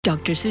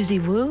Dr. Susie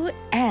Wu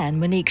and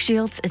Monique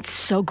Shields, it's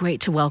so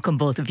great to welcome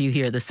both of you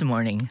here this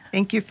morning.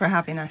 Thank you for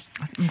having us.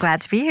 I'm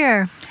glad to be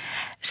here.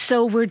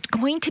 So we're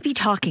going to be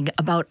talking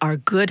about our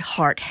good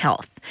heart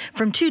health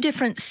from two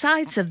different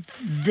sides of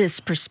this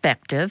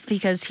perspective,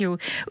 because here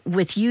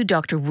with you,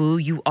 Dr. Wu,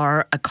 you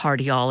are a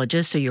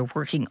cardiologist, so you're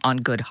working on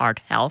good heart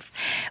health.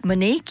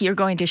 Monique, you're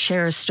going to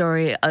share a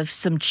story of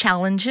some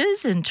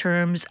challenges in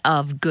terms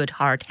of good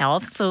heart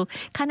health. So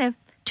kind of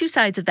two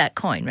sides of that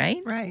coin,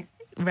 right?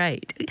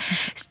 Right.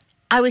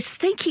 I was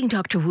thinking,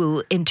 Dr.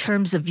 Wu, in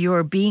terms of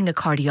your being a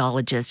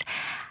cardiologist,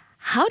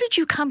 how did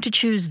you come to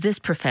choose this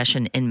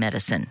profession in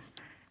medicine?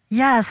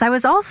 Yes, I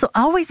was also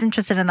always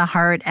interested in the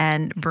heart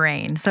and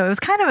brain. So it was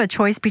kind of a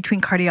choice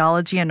between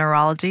cardiology and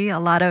neurology. A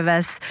lot of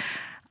us,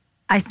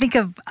 I think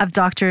of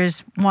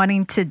doctors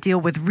wanting to deal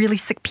with really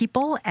sick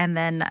people and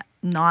then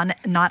not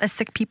as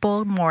sick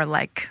people, more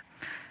like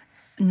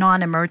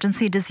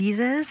non-emergency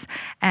diseases.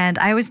 And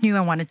I always knew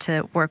I wanted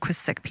to work with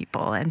sick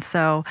people. And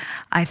so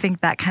I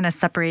think that kind of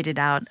separated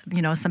out,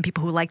 some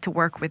people who like to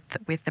work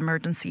with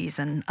emergencies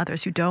and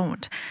others who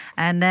don't.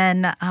 And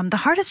then the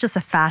heart is just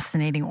a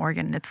fascinating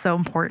organ. It's so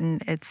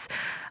important. It's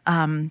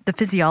the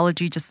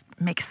physiology just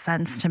makes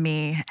sense to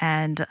me.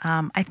 And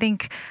I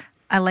think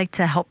I like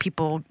to help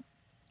people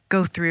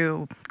go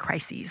through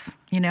crises,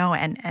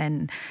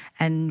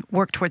 and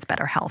work towards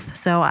better health.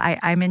 So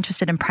I'm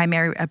interested in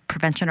primary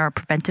prevention or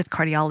preventive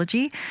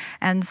cardiology.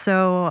 And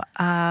so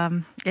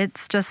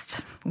it's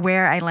just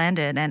where I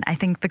landed. And I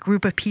think the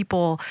group of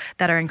people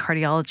that are in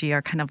cardiology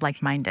are kind of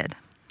like-minded.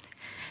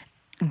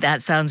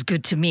 That sounds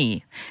good to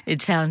me.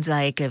 It sounds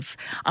like if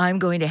I'm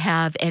going to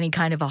have any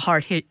kind of a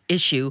heart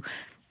issue,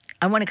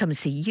 I want to come and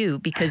see you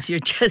because you're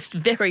just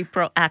very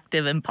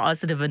proactive and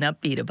positive and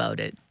upbeat about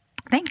it.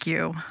 Thank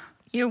you.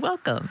 You're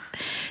welcome.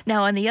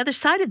 Now, on the other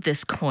side of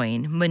this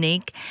coin,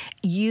 Monique,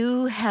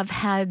 you have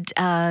had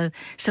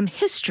some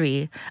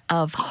history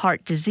of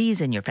heart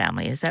disease in your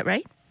family. Is that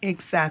right?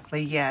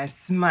 Exactly,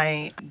 yes.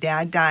 My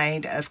dad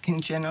died of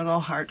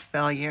congenital heart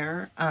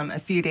failure a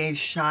few days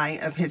shy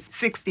of his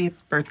 60th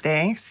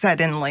birthday,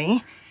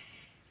 suddenly.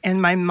 And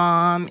my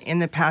mom, in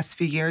the past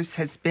few years,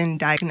 has been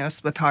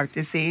diagnosed with heart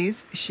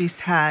disease.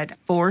 She's had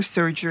 4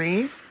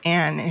 surgeries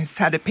and has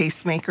had a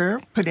pacemaker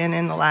put in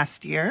the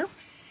last year.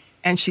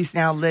 And she's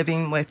now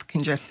living with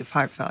congestive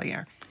heart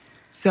failure.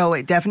 So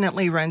it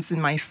definitely runs in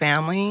my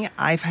family.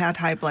 I've had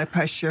high blood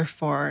pressure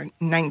for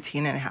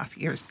 19 and a half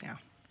years now.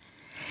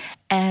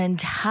 And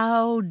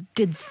how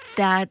did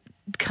that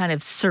kind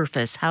of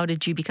surface? How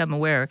did you become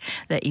aware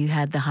that you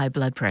had the high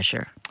blood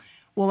pressure?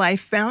 Well, I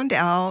found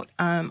out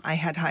I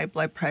had high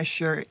blood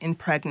pressure in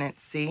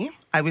pregnancy.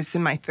 I was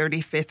in my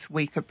 35th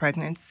week of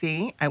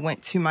pregnancy. I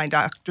went to my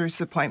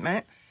doctor's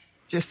appointment.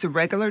 Just a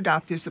regular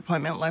doctor's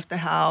appointment, left the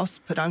house,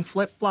 put on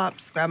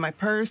flip-flops, grabbed my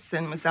purse,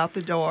 and was out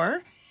the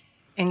door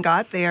and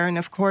got there. And,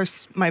 of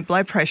course, my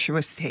blood pressure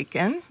was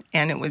taken,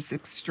 and it was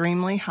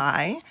extremely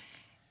high.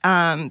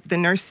 The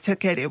nurse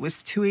took it. It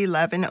was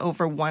 211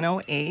 over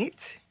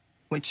 108,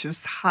 which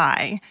was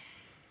high.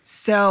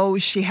 So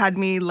she had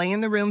me lay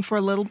in the room for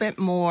a little bit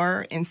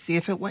more and see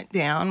if it went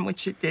down,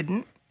 which it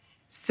didn't.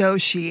 So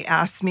she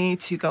asked me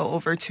to go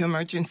over to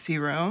emergency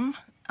room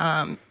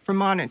for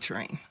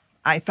monitoring.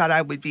 I thought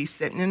I would be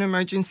sitting in an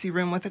emergency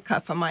room with a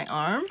cuff on my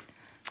arm,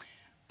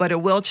 but a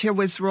wheelchair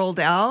was rolled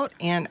out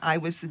and I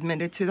was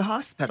admitted to the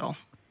hospital.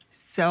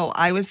 So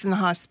I was in the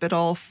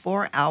hospital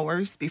 4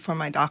 hours before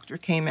my doctor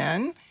came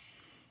in,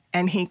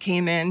 and he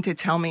came in to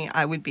tell me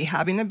I would be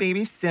having a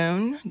baby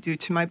soon due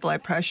to my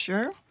blood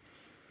pressure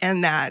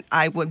and that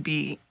I would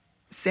be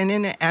sent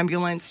in an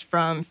ambulance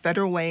from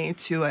Federal Way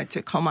to a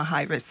Tacoma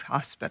high-risk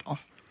hospital.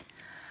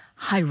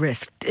 High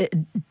risk.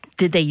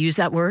 Did they use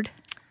that word?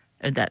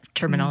 That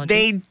terminology?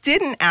 They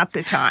didn't at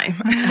the time.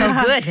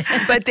 Oh, good.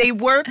 But they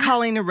were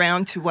calling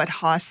around to what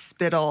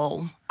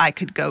hospital I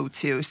could go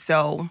to.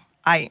 So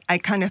I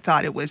kind of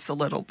thought it was a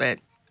little bit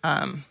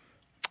high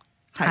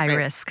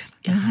risk.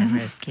 Yeah, high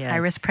risk, yes. High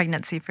risk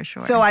pregnancy for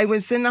sure. So I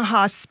was in the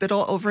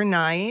hospital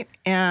overnight,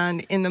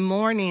 and in the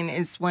morning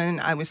is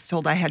when I was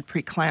told I had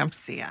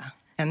preeclampsia,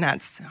 and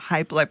that's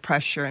high blood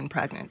pressure in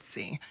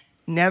pregnancy.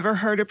 Never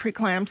heard of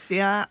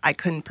preeclampsia. I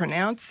couldn't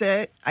pronounce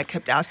it. I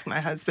kept asking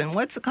my husband,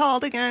 what's it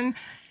called again?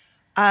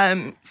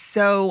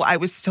 So I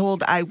was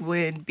told I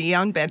would be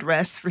on bed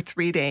rest for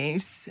 3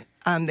 days.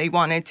 They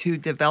wanted to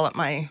develop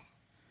my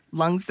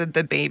lungs of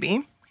the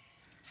baby.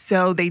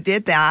 So they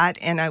did that,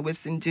 and I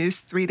was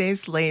induced 3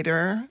 days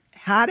later,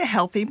 had a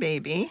healthy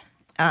baby.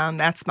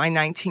 That's my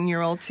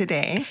 19-year-old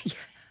today.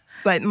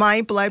 But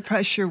my blood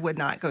pressure would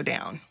not go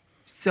down.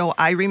 So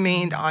I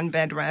remained on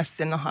bed rest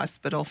in the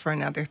hospital for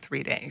another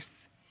 3 days.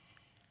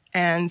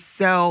 And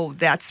so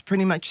that's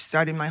pretty much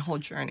started my whole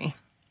journey.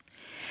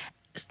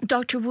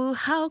 Dr. Wu,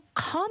 how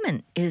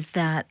common is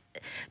that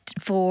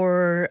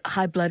for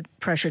high blood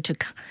pressure to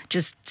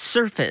just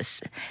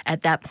surface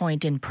at that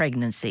point in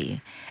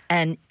pregnancy?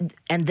 And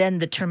then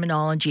the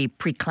terminology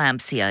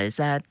preeclampsia, is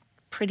that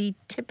pretty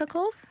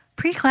typical?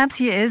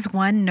 Preeclampsia is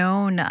one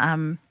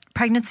known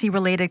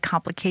pregnancy-related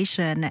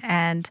complication,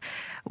 and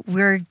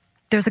we're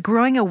there's a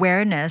growing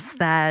awareness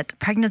that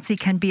pregnancy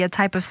can be a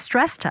type of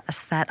stress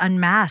test that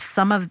unmasks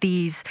some of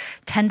these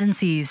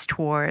tendencies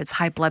towards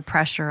high blood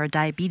pressure or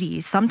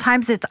diabetes.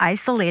 Sometimes it's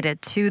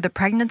isolated to the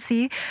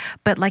pregnancy,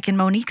 but like in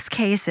Monique's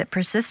case, it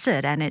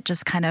persisted and it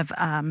just kind of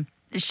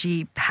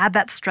she had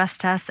that stress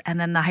test and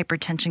then the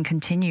hypertension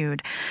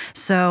continued.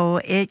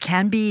 So it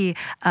can be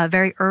a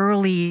very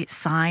early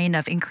sign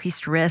of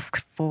increased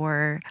risk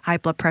for high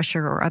blood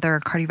pressure or other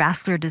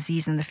cardiovascular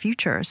disease in the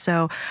future.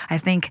 So I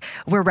think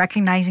we're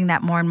recognizing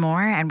that more and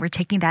more, and we're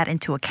taking that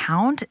into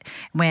account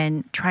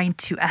when trying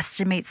to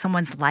estimate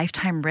someone's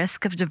lifetime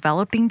risk of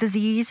developing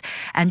disease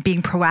and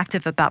being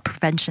proactive about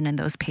prevention in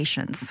those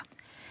patients.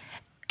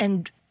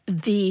 And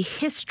the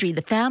history,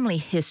 the family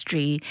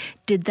history,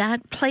 did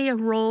that play a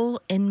role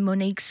in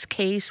Monique's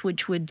case,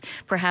 which would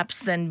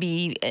perhaps then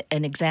be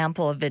an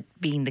example of it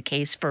being the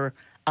case for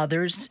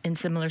others in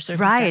similar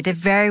circumstances? Right. It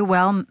very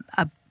well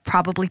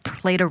probably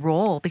played a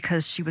role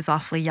because she was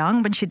awfully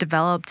young when she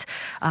developed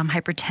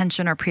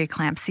hypertension or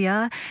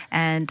preeclampsia.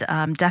 And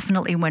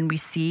definitely when we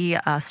see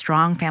a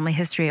strong family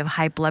history of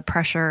high blood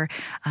pressure,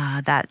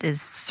 that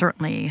is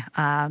certainly,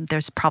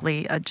 there's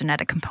probably a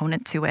genetic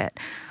component to it.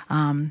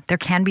 There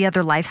can be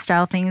other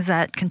lifestyle things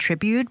that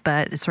contribute,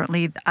 but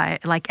certainly,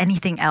 like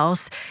anything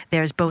else,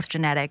 there's both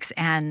genetics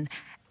and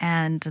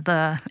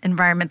the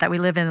environment that we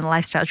live in and the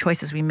lifestyle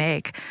choices we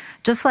make.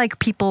 Just like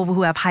people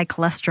who have high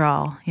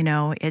cholesterol,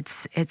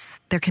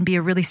 there can be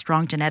a really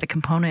strong genetic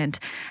component,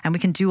 and we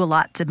can do a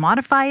lot to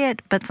modify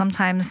it, but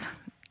sometimes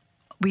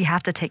we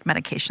have to take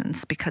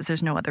medications because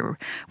there's no other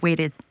way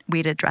to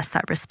address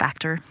that risk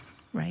factor.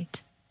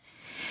 Right.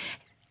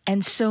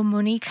 And so,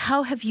 Monique,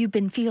 how have you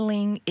been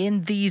feeling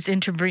in these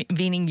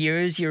intervening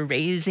years? You're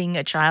raising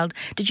a child.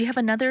 Did you have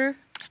another?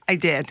 I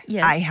did.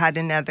 Yes. I had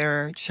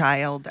another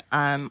child.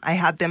 I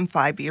had them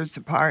 5 years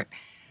apart.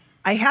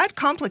 I had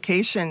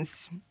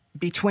complications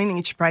between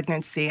each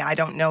pregnancy. I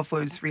don't know if it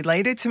was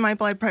related to my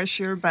blood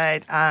pressure,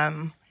 but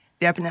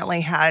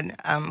definitely had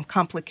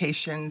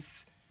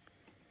complications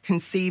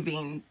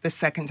conceiving the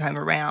second time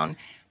around.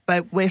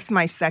 But with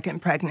my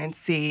second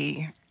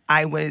pregnancy,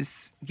 I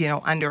was,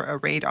 under a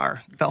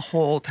radar the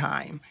whole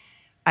time.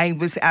 I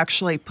was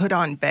actually put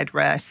on bed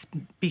rest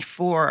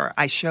before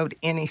I showed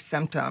any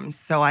symptoms.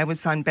 So I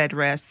was on bed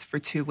rest for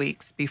 2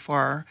 weeks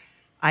before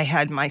I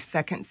had my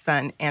second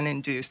son and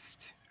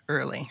induced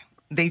early.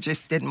 They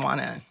just didn't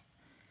want to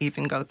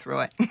even go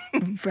through it.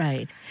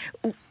 Right.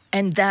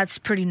 And that's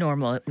pretty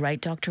normal, right,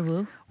 Dr.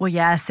 Wu? Well,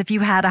 yes. If you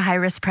had a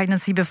high-risk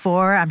pregnancy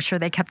before, I'm sure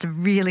they kept a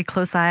really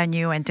close eye on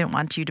you and didn't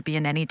want you to be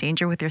in any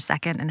danger with your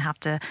second and have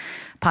to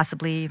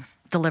possibly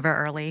deliver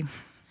early.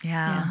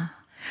 Yeah.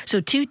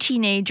 So 2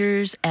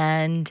 teenagers,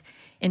 and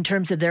in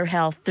terms of their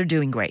health, they're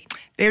doing great.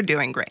 They're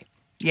doing great,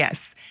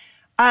 yes.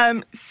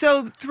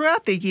 So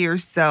throughout the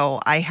years,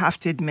 though, I have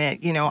to admit,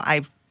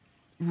 I've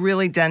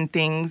really done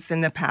things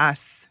in the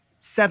past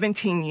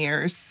 17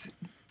 years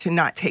to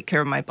not take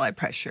care of my blood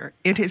pressure.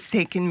 It has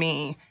taken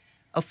me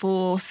a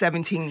full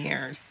 17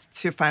 years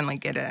to finally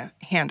get a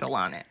handle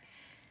on it.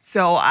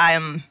 So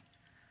I'm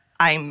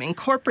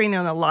incorporating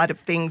a lot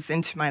of things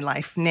into my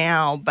life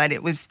now, but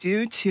it was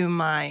due to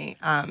my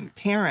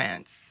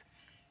parents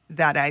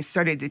that I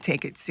started to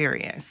take it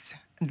serious.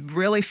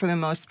 Really, for the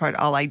most part,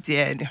 all I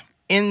did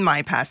in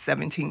my past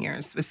 17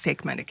 years was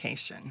take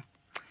medication.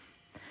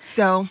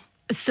 So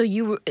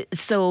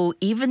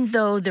even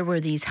though there were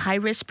these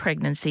high-risk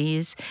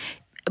pregnancies,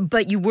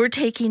 but you were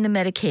taking the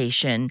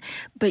medication,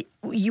 but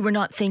you were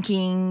not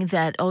thinking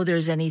that,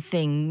 there's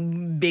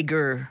anything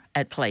bigger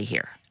at play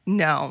here.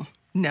 No,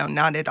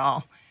 not at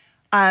all.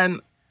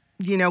 When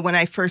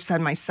I first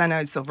had my son,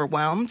 I was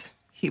overwhelmed.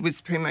 He was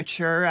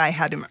premature. I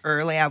had him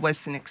early. I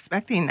wasn't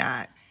expecting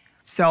that.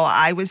 So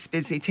I was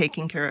busy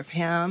taking care of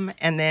him.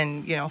 And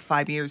then,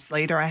 5 years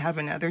later, I have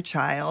another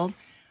child.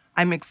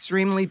 I'm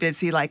extremely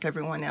busy like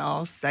everyone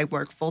else. I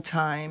work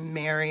full-time,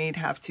 married,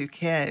 have 2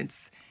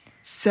 kids.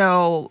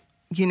 So,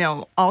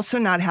 also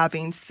not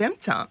having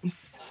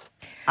symptoms.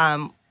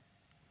 I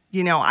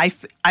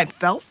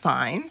felt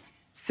fine.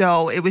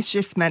 So it was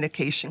just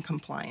medication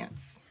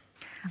compliance.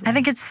 I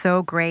think it's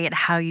so great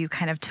how you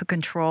kind of took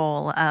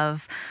control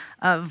of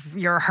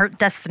your heart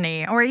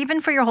destiny, or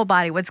even for your whole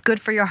body. What's good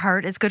for your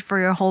heart is good for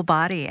your whole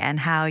body, and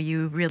how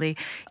you really,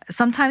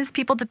 sometimes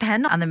people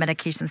depend on the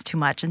medications too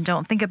much and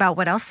don't think about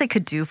what else they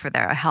could do for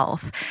their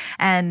health.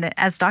 And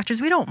as doctors,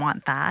 we don't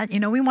want that.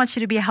 We want you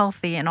to be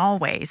healthy in all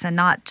ways and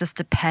not just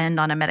depend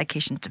on a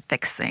medication to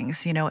fix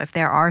things, if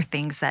there are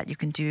things that you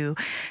can do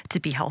to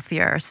be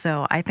healthier.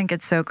 So I think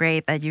it's so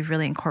great that you've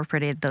really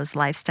incorporated those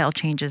lifestyle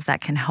changes that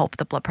can help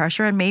the blood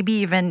pressure, and maybe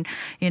even,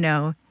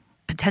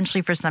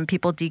 potentially for some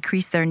people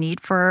decrease their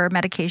need for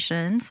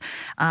medications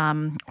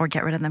or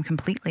get rid of them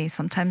completely.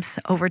 Sometimes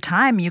over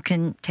time you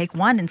can take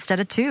 1 instead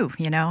of 2,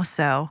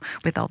 so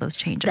with all those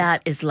changes.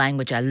 That is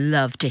language I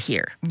love to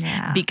hear.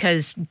 Yeah.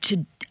 Because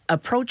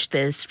approach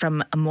this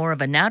from a more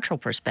of a natural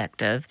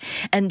perspective.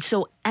 And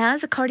so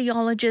as a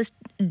cardiologist,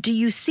 do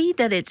you see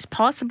that it's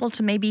possible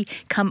to maybe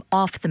come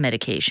off the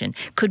medication?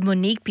 Could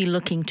Monique be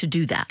looking to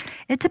do that?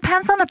 It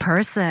depends on the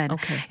person.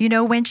 Okay.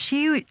 When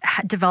she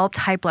developed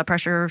high blood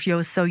pressure, if she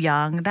was so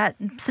young, that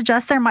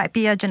suggests there might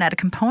be a genetic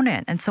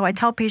component. And so I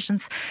tell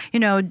patients,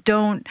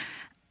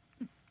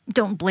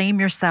 don't blame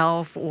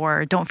yourself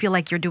or don't feel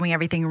like you're doing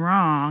everything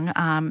wrong.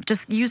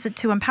 Just use it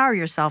to empower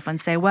yourself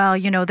and say, well,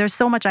 there's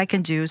so much I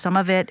can do. Some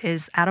of it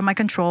is out of my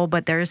control,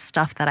 but there's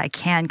stuff that I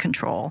can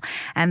control.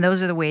 And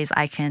those are the ways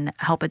I can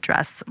help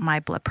address my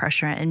blood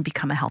pressure and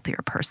become a healthier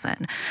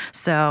person.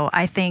 So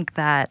I think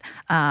that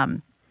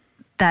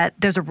that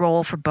there's a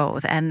role for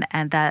both, and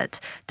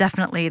that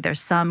definitely there's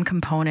some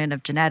component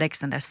of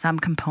genetics and there's some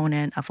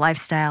component of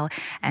lifestyle,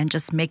 and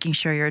just making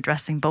sure you're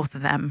addressing both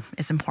of them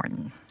is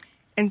important.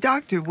 And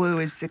Dr. Wu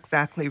is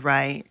exactly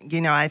right.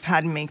 I've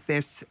had to make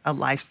this a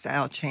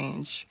lifestyle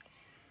change.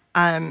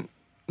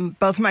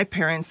 Both my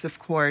parents, of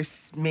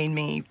course, made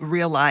me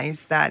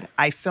realize that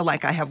I feel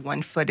like I have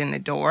one foot in the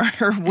door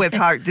with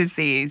heart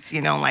disease,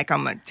 like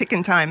I'm a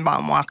ticking time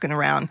bomb walking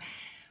around.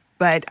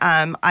 But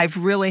I've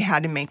really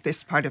had to make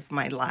this part of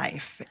my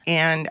life.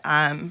 And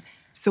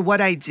so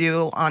what I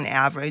do on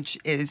average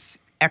is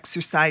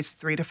exercise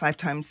 3 to 5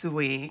 times a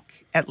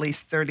week, at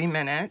least 30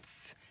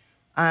 minutes.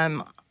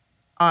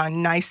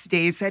 On nice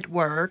days at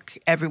work,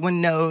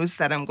 everyone knows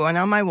that I'm going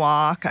on my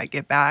walk. I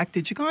get back,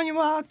 did you go on your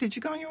walk? Did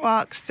you go on your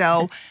walk?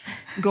 So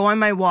go on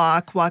my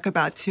walk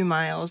about 2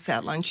 miles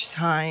at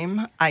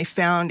lunchtime. I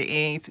found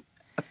a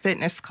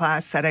fitness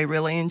class that I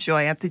really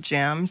enjoy at the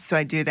gym, so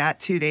I do that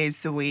 2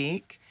 days a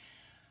week.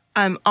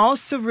 I'm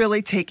also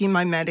really taking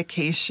my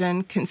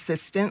medication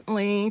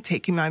consistently,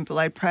 taking my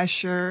blood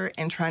pressure,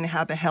 and trying to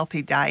have a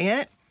healthy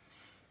diet.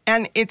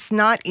 And it's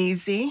not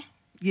easy.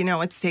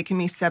 It's taken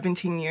me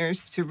 17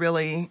 years to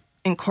really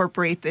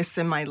incorporate this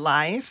in my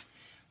life.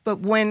 But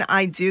when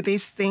I do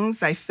these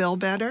things, I feel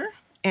better.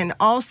 And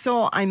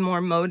also, I'm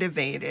more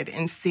motivated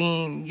in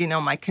seeing,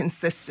 my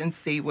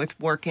consistency with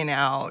working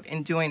out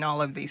and doing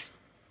all of these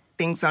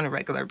things on a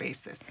regular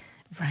basis.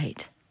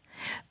 Right.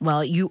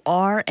 Well, you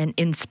are an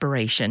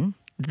inspiration.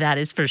 That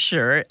is for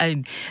sure.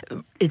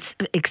 It's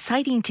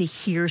exciting to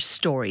hear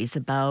stories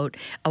about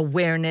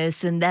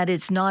awareness, and that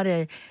it's not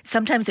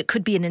sometimes it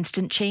could be an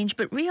instant change,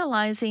 but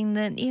realizing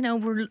that,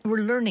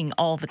 we're learning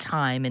all the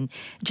time, and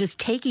just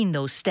taking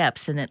those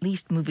steps and at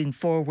least moving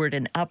forward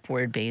and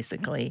upward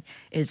basically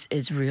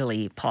is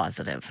really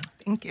positive.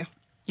 Thank you.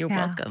 You're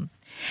welcome.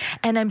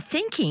 And I'm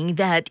thinking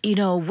that,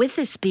 with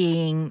this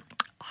being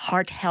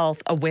Heart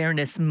Health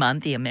Awareness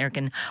Month, the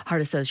American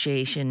Heart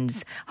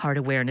Association's Heart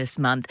Awareness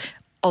Month,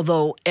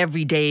 although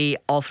every day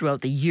all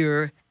throughout the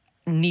year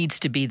needs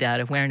to be that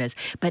awareness.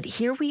 But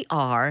here we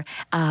are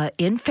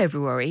in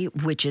February,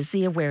 which is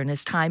the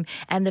awareness time,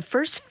 and the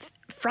first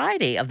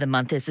Friday of the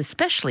month is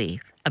especially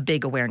a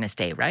big awareness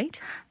day, right?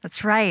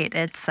 That's right.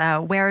 It's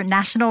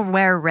National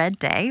Wear Red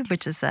Day,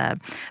 which is a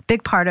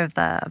big part of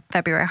the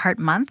February Heart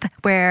Month,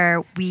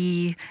 where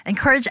we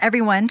encourage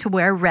everyone to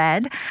wear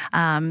red.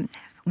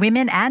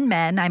 Women and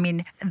men. I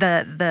mean,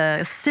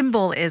 the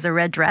symbol is a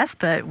red dress,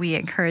 but we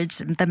encourage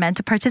the men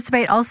to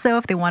participate also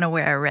if they want to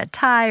wear a red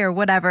tie or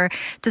whatever,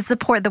 to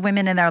support the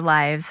women in their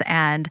lives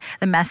and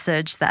the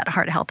message that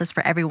heart health is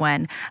for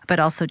everyone, but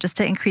also just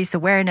to increase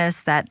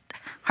awareness that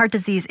heart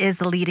disease is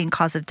the leading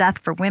cause of death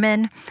for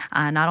women,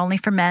 not only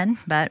for men,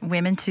 but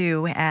women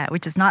too,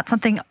 which is not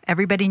something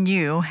everybody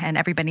knew and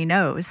everybody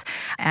knows.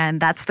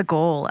 And that's the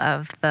goal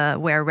of the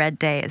Wear Red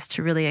Day, is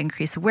to really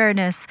increase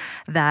awareness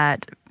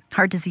that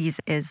heart disease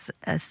is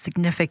a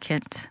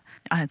significant,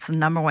 it's the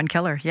number one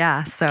killer.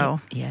 Yeah. So.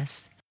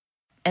 Yes.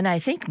 And I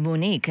think,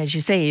 Monique, as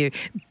you say,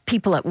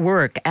 people at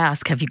work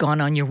ask, have you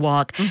gone on your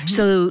walk? Mm-hmm.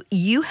 So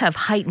you have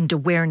heightened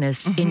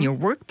awareness in your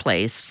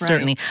workplace,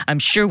 certainly, I'm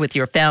sure with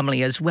your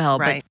family as well.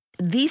 Right.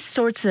 But these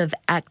sorts of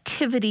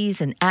activities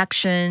and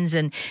actions,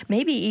 and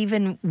maybe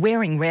even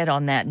wearing red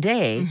on that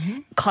day,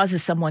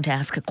 causes someone to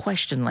ask a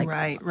question like,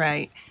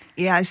 Right.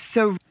 Yeah,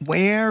 so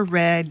Wear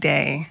Red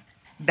Day.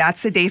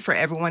 That's a day for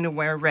everyone to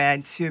wear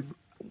red to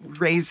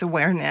raise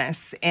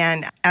awareness.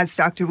 And as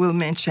Dr. Wu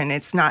mentioned,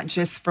 it's not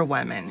just for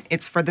women.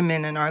 It's for the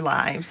men in our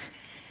lives.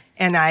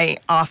 And I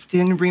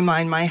often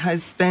remind my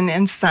husband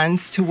and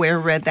sons to wear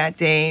red that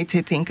day,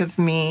 to think of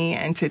me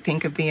and to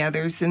think of the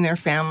others in their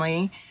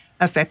family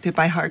affected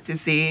by heart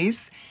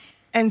disease.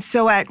 And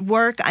so at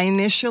work, I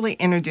initially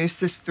introduced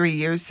this 3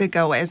 years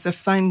ago as a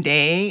fun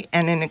day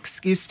and an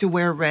excuse to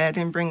wear red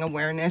and bring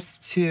awareness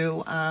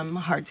to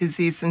heart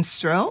disease and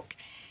stroke.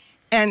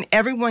 And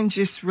everyone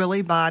just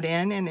really bought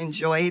in and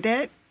enjoyed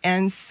it.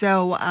 And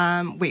so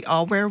we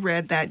all wear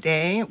red that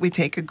day. We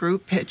take a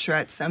group picture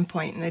at some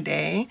point in the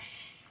day.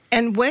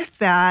 And with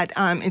that,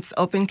 it's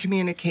open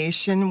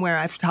communication where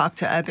I've talked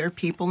to other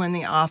people in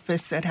the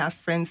office that have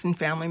friends and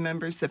family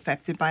members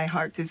affected by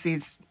heart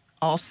disease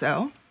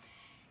also.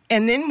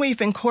 And then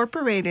we've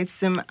incorporated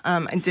some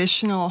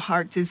additional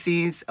heart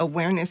disease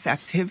awareness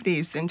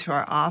activities into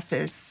our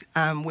office.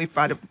 We've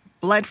brought a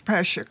blood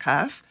pressure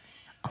cuff.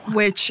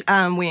 which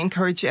we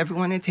encourage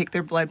everyone to take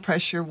their blood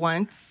pressure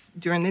once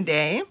during the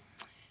day.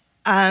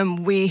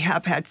 We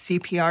have had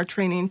CPR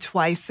training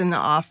twice in the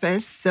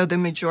office, so the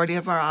majority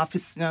of our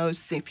office knows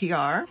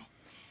CPR.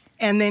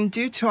 And then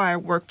due to our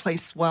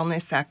workplace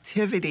wellness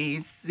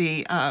activities,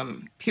 the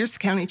Pierce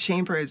County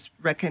Chamber is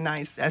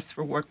recognized us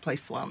for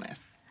workplace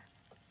wellness.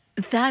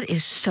 That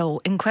is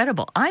so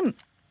incredible. I'm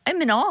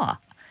in awe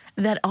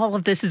that all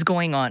of this is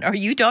going on. Are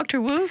you,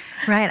 Dr. Wu?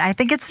 Right. I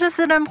think it's just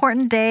an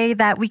important day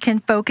that we can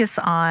focus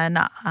on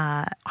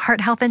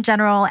heart health in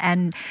general,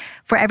 and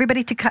for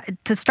everybody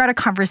to start a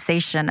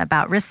conversation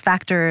about risk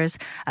factors,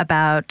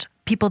 about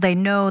people they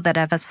know that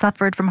have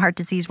suffered from heart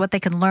disease, what they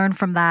can learn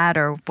from that,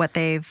 or what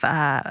they've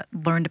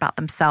learned about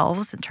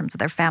themselves in terms of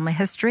their family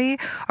history,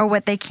 or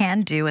what they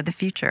can do in the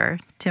future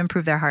to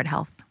improve their heart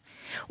health.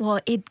 Well,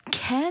 it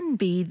can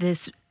be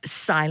this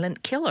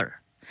silent killer.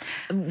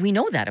 We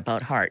know that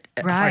about heart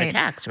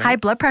attacks, right? High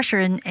blood pressure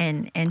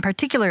in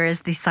particular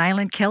is the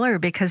silent killer,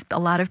 because a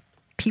lot of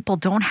people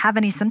don't have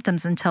any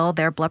symptoms until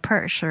their blood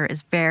pressure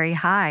is very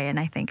high. And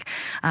I think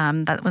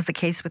that was the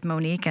case with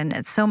Monique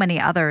and so many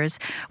others,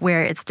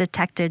 where it's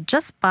detected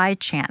just by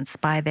chance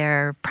by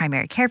their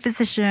primary care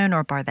physician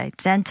or by the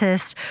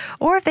dentist,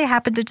 or if they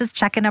happen to just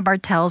check in a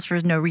Bartell's for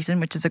no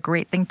reason, which is a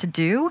great thing to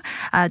do,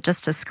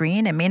 just to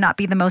screen. It may not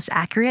be the most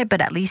accurate,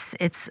 but at least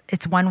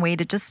it's one way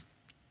to just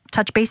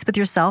touch base with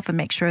yourself and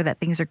make sure that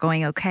things are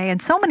going okay. And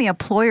so many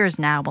employers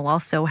now will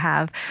also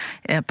have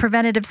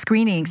preventative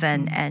screenings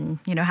and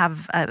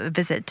have a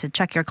visit to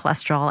check your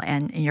cholesterol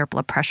and your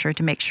blood pressure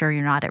to make sure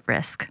you're not at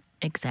risk.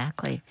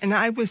 Exactly. And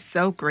I was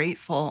so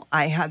grateful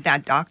I had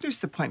that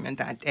doctor's appointment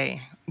that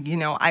day.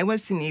 I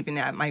wasn't even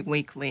at my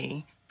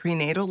weekly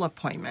prenatal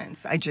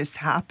appointments. I just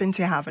happened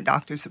to have a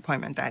doctor's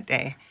appointment that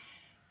day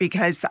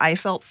because I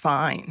felt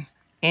fine.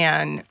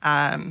 And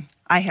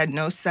I had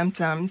no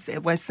symptoms.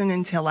 It wasn't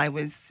until I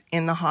was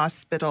in the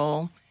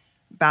hospital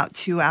about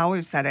 2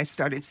 hours that I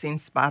started seeing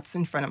spots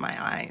in front of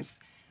my eyes.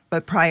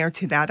 But prior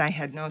to that, I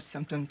had no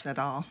symptoms at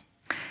all.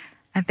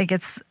 I think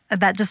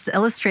that just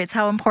illustrates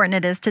how important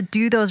it is to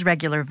do those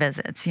regular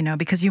visits,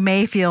 because you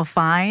may feel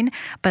fine,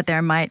 but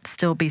there might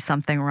still be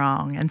something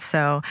wrong. And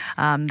so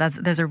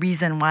there's a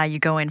reason why you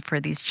go in for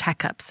these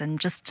checkups, and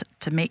just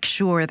to make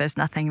sure there's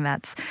nothing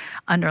that's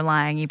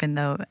underlying, even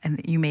though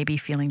you may be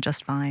feeling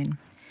just fine.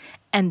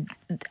 And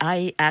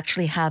I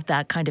actually have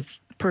that kind of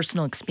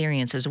personal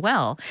experience as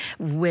well,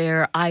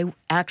 where I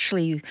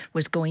actually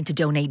was going to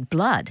donate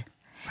blood.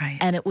 Right.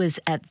 And it was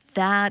at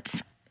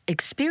that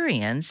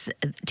experience,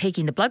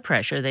 taking the blood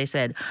pressure, they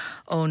said,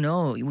 oh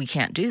no, we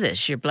can't do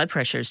this. Your blood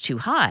pressure is too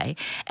high.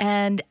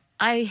 And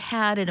I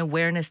had an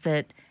awareness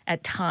that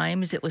at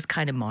times it was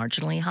kind of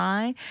marginally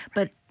high,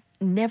 but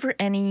never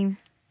any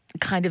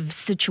kind of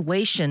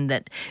situation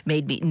that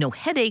made me, no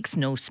headaches,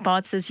 no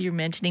spots, as you're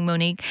mentioning,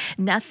 Monique,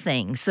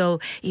 nothing. So,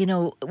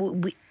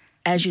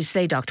 as you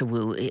say, Dr.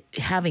 Wu,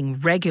 having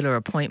regular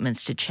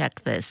appointments to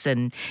check this,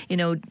 and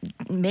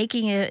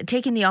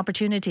taking the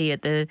opportunity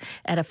at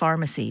a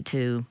pharmacy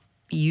to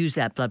use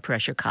that blood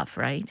pressure cuff,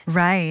 right?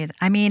 Right.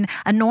 I mean,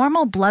 a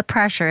normal blood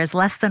pressure is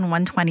less than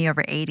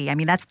 120/80. I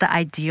mean, that's the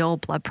ideal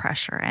blood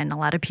pressure, and a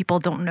lot of people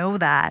don't know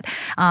that.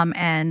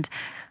 And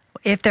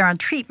if they're on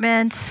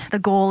treatment, the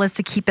goal is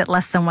to keep it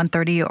less than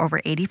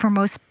 130/80 for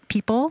most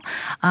people.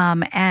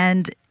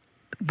 And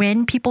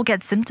when people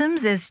get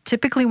symptoms is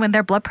typically when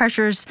their blood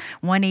pressure's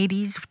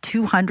 180s,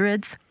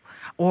 200s,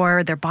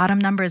 or their bottom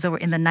number is over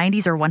in the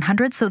 90s or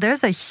 100s. So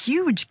there's a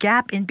huge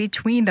gap in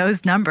between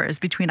those numbers,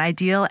 between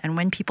ideal and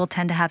when people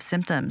tend to have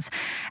symptoms.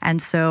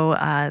 And so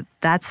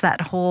that's that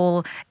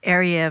whole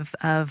area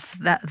of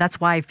that. That's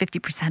why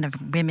 50%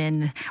 of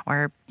women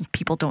or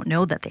people don't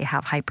know that they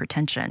have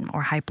hypertension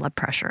or high blood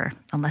pressure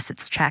unless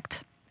it's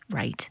checked.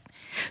 Right.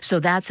 So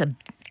that's a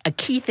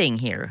key thing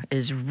here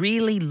is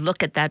really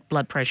look at that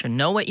blood pressure,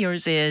 know what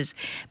yours is,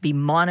 be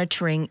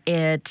monitoring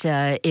it.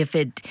 If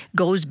it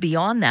goes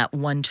beyond that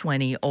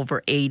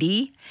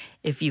 120/80,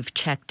 if you've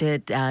checked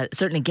it,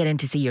 certainly get in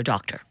to see your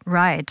doctor.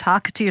 Right.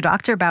 Talk to your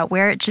doctor about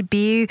where it should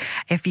be,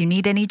 if you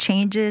need any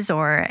changes,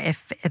 or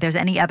if there's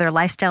any other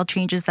lifestyle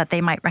changes that they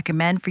might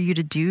recommend for you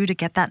to do to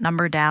get that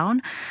number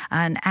down,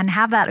 and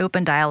have that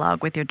open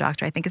dialogue with your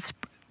doctor. I think it's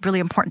really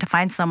important to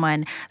find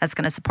someone that's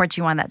going to support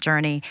you on that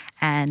journey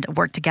and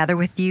work together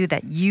with you,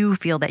 that you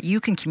feel that you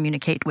can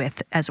communicate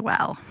with as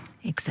well.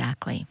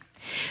 Exactly.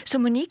 So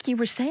Monique, you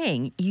were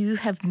saying you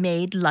have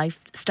made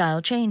lifestyle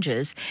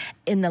changes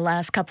in the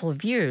last couple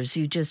of years.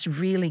 You just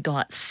really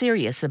got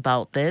serious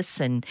about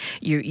this, and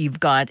you've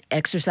got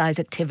exercise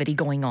activity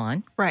going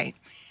on. Right.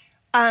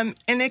 And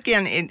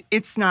again,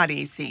 it's not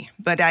easy,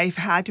 but I've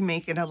had to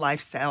make it a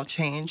lifestyle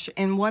change.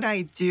 And what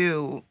I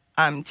do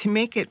to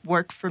make it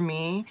work for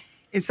me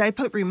is I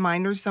put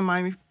reminders on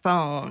my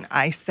phone.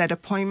 I set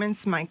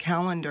appointments in my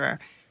calendar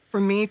for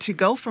me to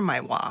go for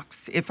my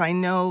walks. If I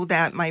know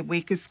that my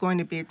week is going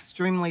to be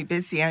extremely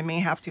busy, I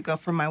may have to go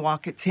for my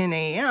walk at 10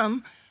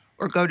 a.m.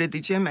 or go to the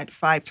gym at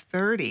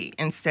 5:30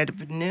 instead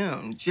of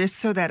noon, just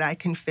so that I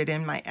can fit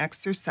in my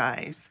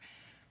exercise.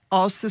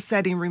 also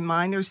setting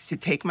reminders to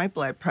take my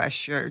blood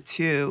pressure,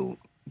 to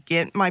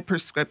get my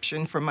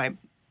prescription for my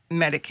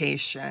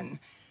medication,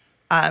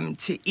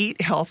 to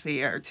eat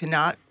healthier, to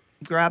not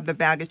grab the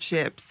bag of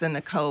chips and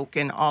the Coke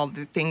and all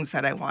the things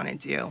that I want to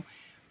do.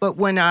 But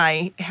when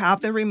I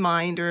have the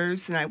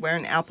reminders and I wear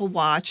an Apple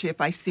Watch, if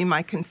I see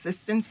my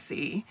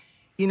consistency,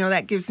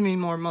 that gives me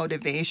more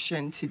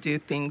motivation to do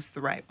things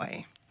the right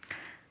way.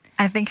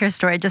 I think your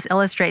story just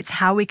illustrates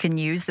how we can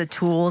use the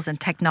tools and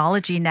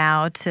technology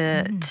now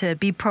to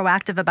be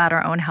proactive about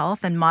our own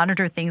health and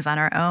monitor things on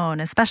our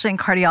own. Especially in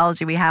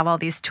cardiology, we have all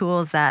these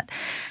tools that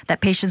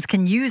patients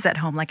can use at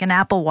home, like an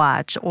Apple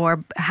Watch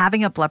or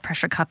having a blood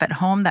pressure cuff at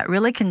home that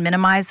really can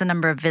minimize the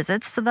number of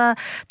visits to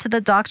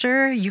the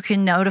doctor. You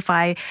can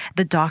notify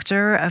the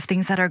doctor of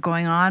things that are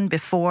going on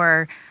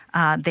before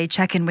they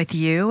check in with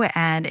you,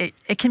 and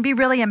it can be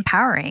really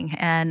empowering.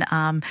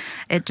 And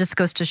it just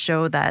goes to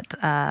show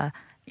that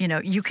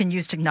you can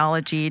use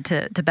technology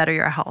to better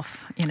your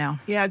health,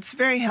 Yeah, it's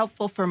very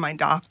helpful for my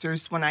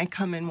doctors when I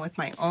come in with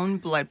my own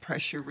blood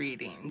pressure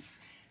readings.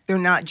 They're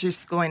not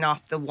just going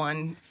off the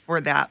one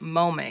for that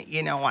moment.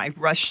 I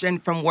rushed in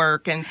from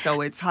work, and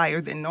so it's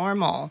higher than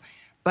normal.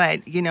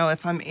 But,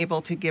 if I'm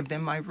able to give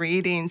them my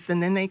readings,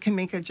 and then they can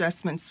make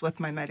adjustments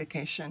with my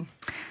medication.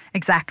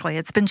 Exactly.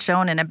 It's been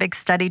shown in a big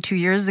study 2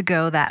 years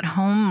ago that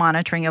home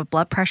monitoring of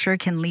blood pressure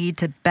can lead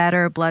to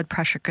better blood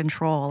pressure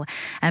control.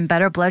 And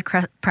better blood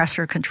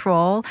pressure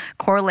control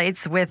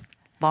correlates with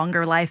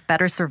longer life,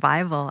 better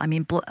survival. I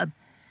mean,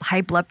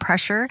 high blood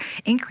pressure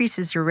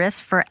increases your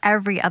risk for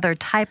every other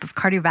type of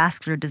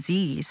cardiovascular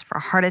disease, for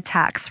heart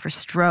attacks, for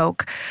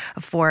stroke,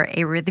 for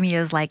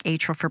arrhythmias like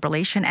atrial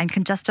fibrillation, and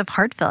congestive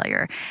heart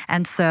failure.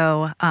 And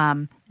so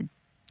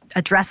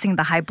addressing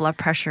the high blood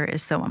pressure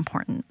is so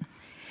important.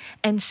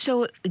 And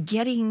so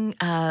getting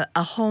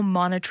a home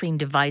monitoring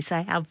device,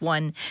 I have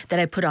one that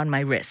I put on my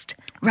wrist.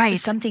 Right.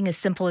 Something as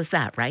simple as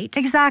that, right?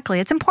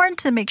 Exactly. It's important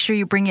to make sure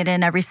you bring it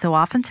in every so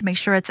often to make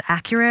sure it's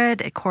accurate.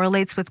 It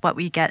correlates with what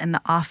we get in the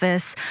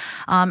office.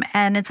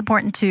 And it's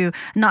important to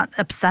not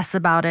obsess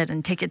about it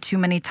and take it too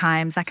many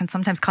times. That can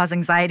sometimes cause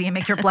anxiety and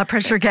make your blood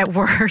pressure get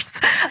worse.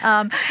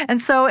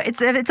 And so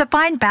it's a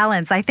fine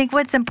balance. I think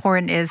what's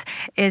important is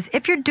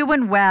if you're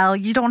doing well,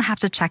 you don't have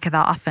to check it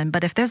often.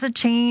 But if there's a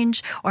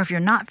change or if you're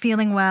not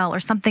feeling well or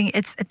something,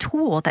 it's a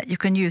tool that you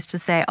can use to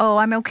say, oh,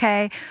 I'm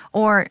okay,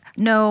 or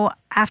no,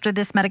 after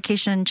this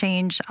medication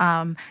change,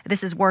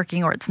 this is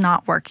working or it's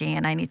not working,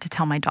 and I need to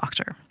tell my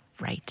doctor.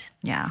 Right.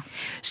 Yeah.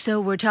 So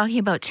we're talking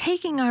about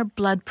taking our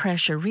blood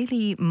pressure,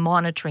 really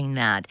monitoring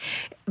that,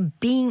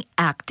 being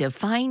active,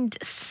 find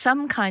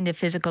some kind of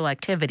physical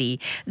activity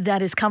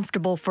that is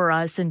comfortable for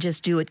us and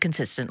just do it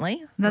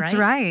consistently. That's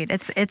right.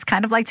 It's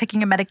kind of like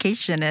taking a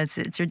medication.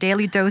 It's your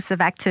daily dose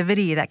of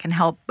activity that can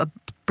help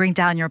bring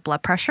down your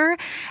blood pressure,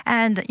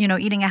 and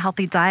eating a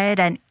healthy diet,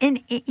 and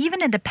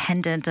even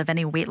independent of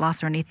any weight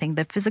loss or anything,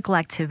 the physical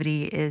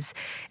activity is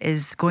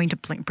going to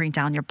bring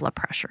down your blood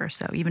pressure.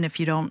 So even if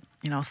you don't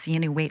see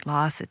any weight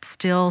loss, it's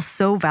still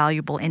so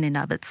valuable in and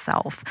of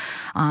itself.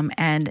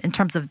 And in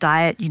terms of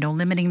diet,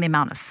 limiting the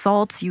amount of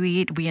salt you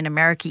eat. We in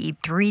America eat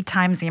 3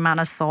 times the amount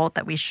of salt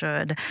that we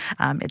should.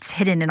 It's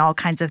hidden in all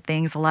kinds of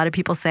things. A lot of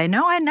people say,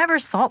 no, I never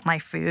salt my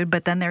food,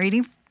 but then they're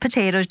eating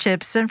potato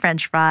chips and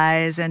French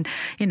fries and,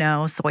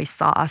 soy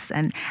sauce.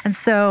 And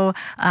so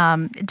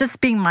just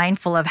being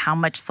mindful of how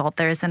much salt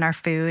there is in our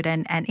food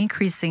and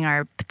increasing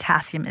our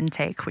potassium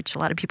intake, which a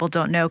lot of people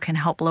don't know can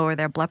help lower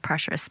their blood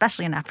pressure,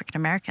 especially in African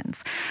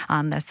Americans.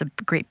 There's a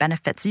great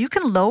benefit. So you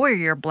can lower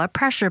your blood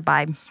pressure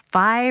by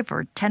 5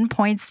 or 10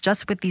 points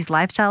just with these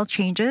lifestyle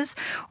changes,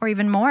 or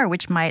even more,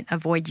 which might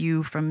avoid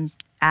you from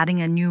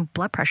adding a new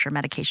blood pressure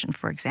medication,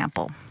 for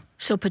example.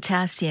 So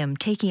potassium,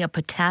 taking a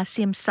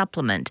potassium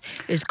supplement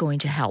is going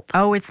to help.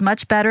 Oh, it's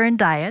much better in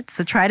diet.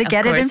 So try to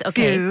get it in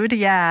food.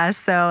 Yeah.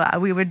 So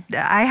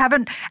I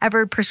haven't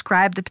ever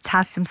prescribed a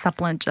potassium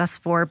supplement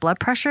just for blood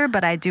pressure,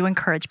 but I do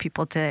encourage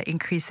people to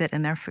increase it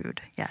in their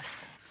food.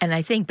 Yes. And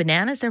I think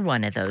bananas are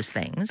one of those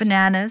things.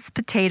 Bananas,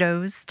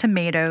 potatoes,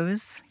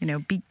 tomatoes,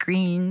 beet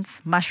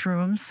greens,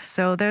 mushrooms.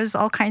 So there's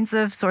all kinds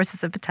of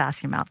sources of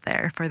potassium out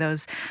there for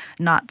those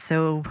not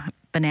so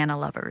banana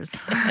lovers.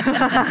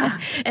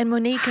 And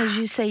Monique, as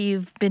you say,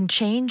 you've been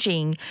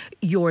changing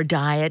your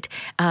diet.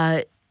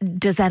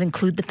 Does that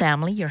include the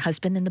family, your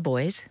husband and the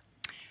boys?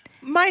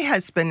 My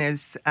husband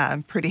is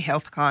pretty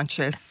health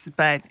conscious,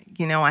 but,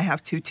 I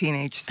have 2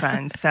 teenage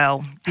sons.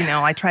 So,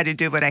 I try to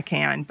do what I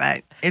can,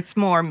 but it's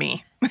more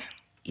me.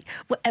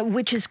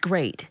 Which is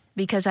great,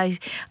 because I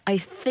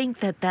think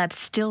that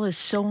still is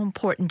so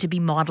important to be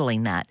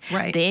modeling that.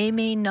 Right. They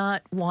may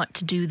not want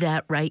to do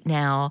that right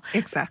now.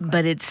 Exactly.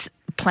 But it's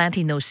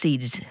planting those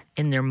seeds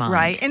in their mind.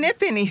 Right. And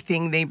if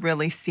anything, they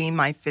really see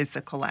my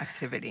physical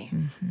activity.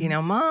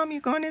 Mm-hmm. Mom,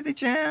 you're going to the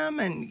gym.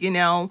 And,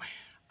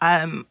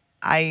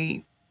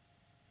 I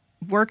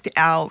worked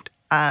out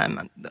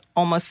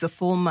almost the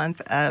full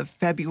month of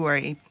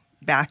February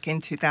back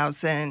in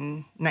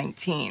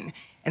 2019.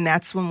 And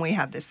that's when we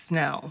had the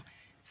snow.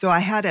 So I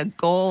had a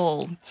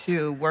goal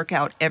to work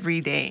out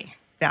every day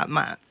that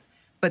month.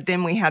 but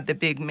then we had the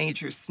big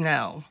major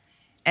snow.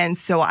 And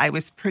so I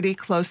was pretty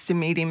close to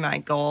meeting my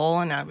goal,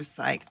 and I was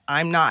like,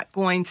 I'm not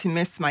going to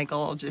miss my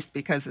goal just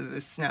because of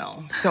the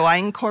snow. So I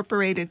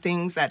incorporated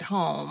things at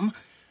home,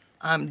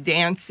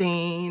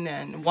 dancing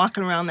and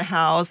walking around the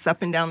house,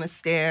 up and down the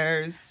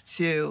stairs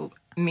to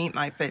meet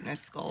my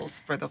fitness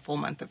goals for the full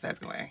month of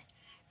February.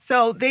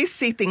 So they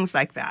see things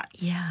like that.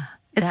 Yeah.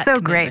 It's so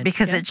great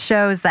because it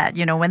shows that,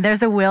 when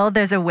there's a will,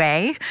 there's a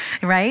way,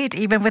 right?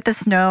 Even with the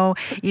snow,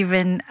 we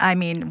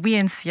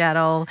in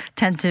Seattle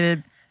tend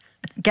to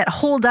get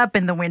holed up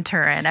in the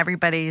winter, and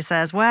everybody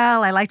says,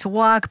 well, I like to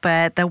walk,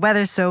 but the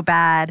weather's so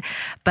bad.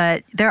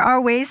 But there are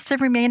ways to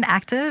remain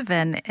active,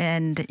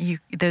 and you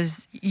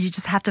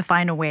just have to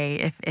find a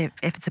way if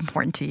it's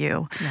important to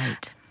you.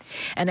 Right.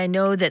 And I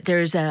know that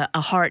there's a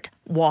heart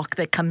walk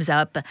that comes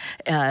up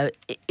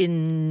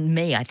in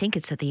May. I think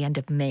it's at the end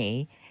of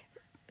May.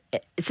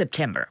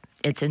 September.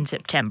 It's in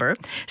September.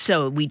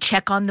 So we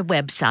check on the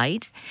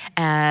website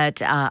at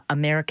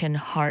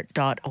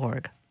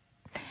AmericanHeart.org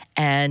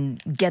and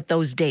get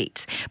those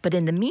dates. But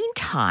in the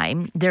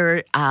meantime,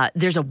 there's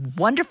a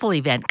wonderful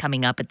event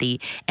coming up at the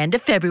end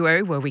of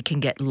February where we can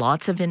get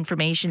lots of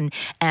information.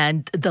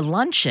 And the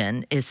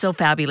luncheon is so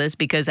fabulous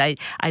because I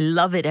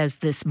love it as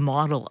this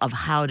model of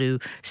how to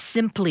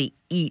simply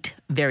eat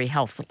very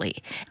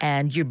healthily.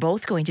 And you're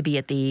both going to be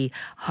at the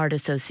Heart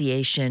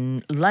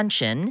Association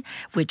luncheon,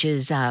 which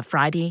is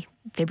Friday,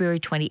 February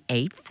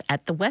 28th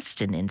at the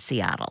Westin in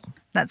Seattle.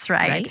 That's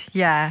right.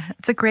 Yeah.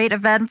 It's a great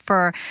event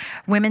for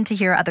women to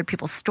hear other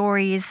people's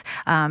stories,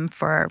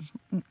 for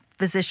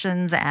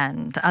physicians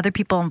and other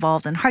people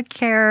involved in heart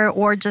care,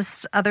 or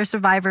just other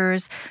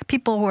survivors,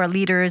 people who are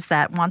leaders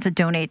that want to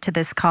donate to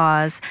this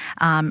cause,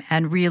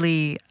 and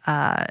really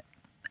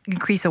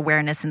increase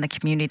awareness in the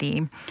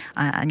community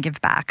and give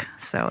back.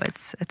 So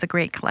it's a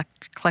great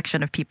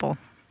collection of people.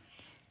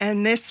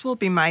 And this will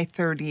be my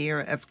third year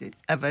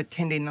of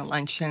attending the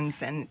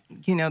luncheons. And,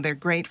 they're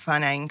great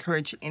fun. I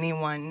encourage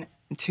anyone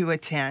to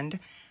attend.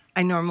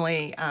 I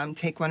normally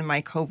take one of my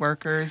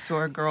coworkers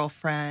or a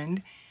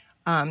girlfriend.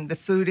 The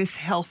food is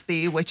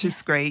healthy, which is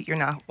great. You're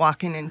not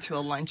walking into a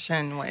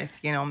luncheon with,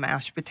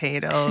 mashed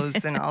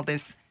potatoes and all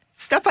this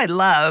stuff I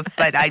love,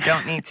 but I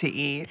don't need to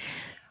eat.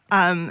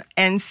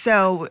 And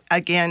so,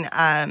 again,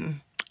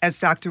 as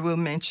Dr. Wu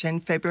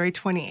mentioned, February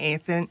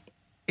 28th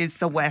is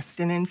the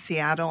Westin in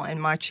Seattle,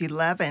 and March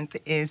 11th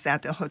is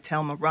at the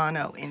Hotel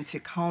Murano in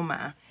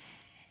Tacoma.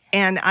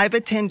 And I've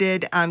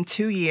attended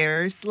 2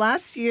 years.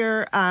 Last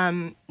year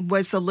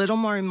was a little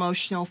more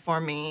emotional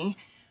for me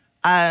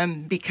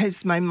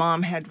because my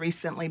mom had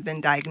recently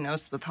been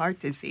diagnosed with heart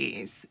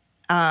disease.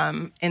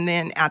 And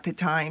then at the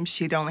time,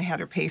 she'd only had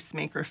her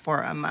pacemaker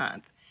for a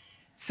month.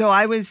 So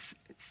I was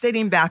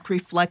sitting back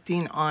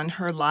reflecting on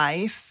her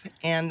life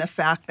and the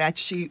fact that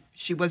she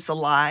was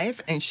alive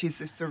and she's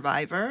a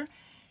survivor,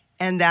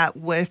 and that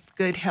with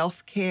good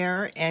health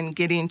care and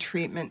getting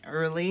treatment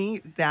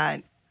early,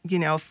 that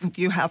if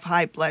you have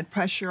high blood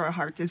pressure or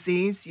heart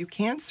disease, you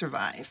can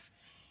survive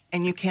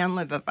and you can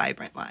live a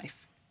vibrant life.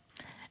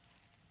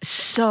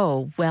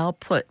 So well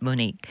put,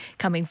 Monique,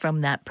 coming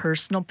from that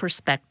personal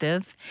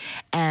perspective.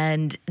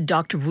 And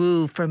Dr.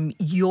 Wu, from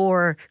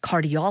your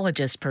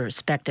cardiologist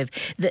perspective,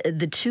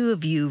 the two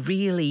of you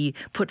really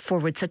put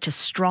forward such a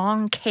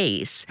strong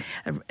case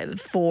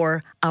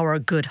for our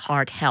good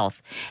heart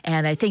health.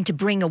 And I think to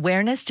bring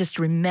awareness, just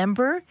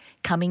remember,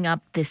 coming up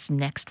this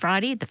next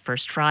Friday, the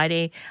first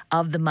Friday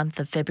of the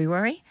month of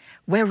February,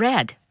 wear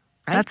red.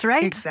 Right? That's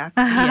right.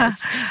 Exactly.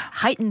 Yes.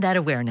 Heighten that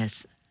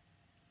awareness.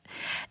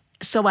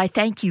 So I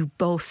thank you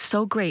both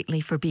so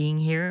greatly for being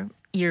here.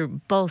 You're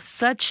both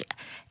such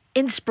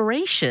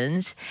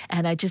inspirations,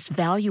 and I just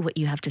value what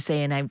you have to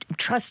say, and I'm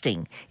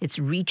trusting it's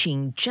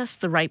reaching just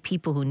the right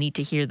people who need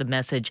to hear the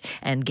message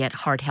and get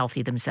heart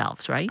healthy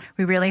themselves, right?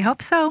 We really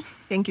hope so.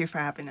 Thank you for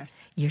having us.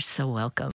 You're so welcome.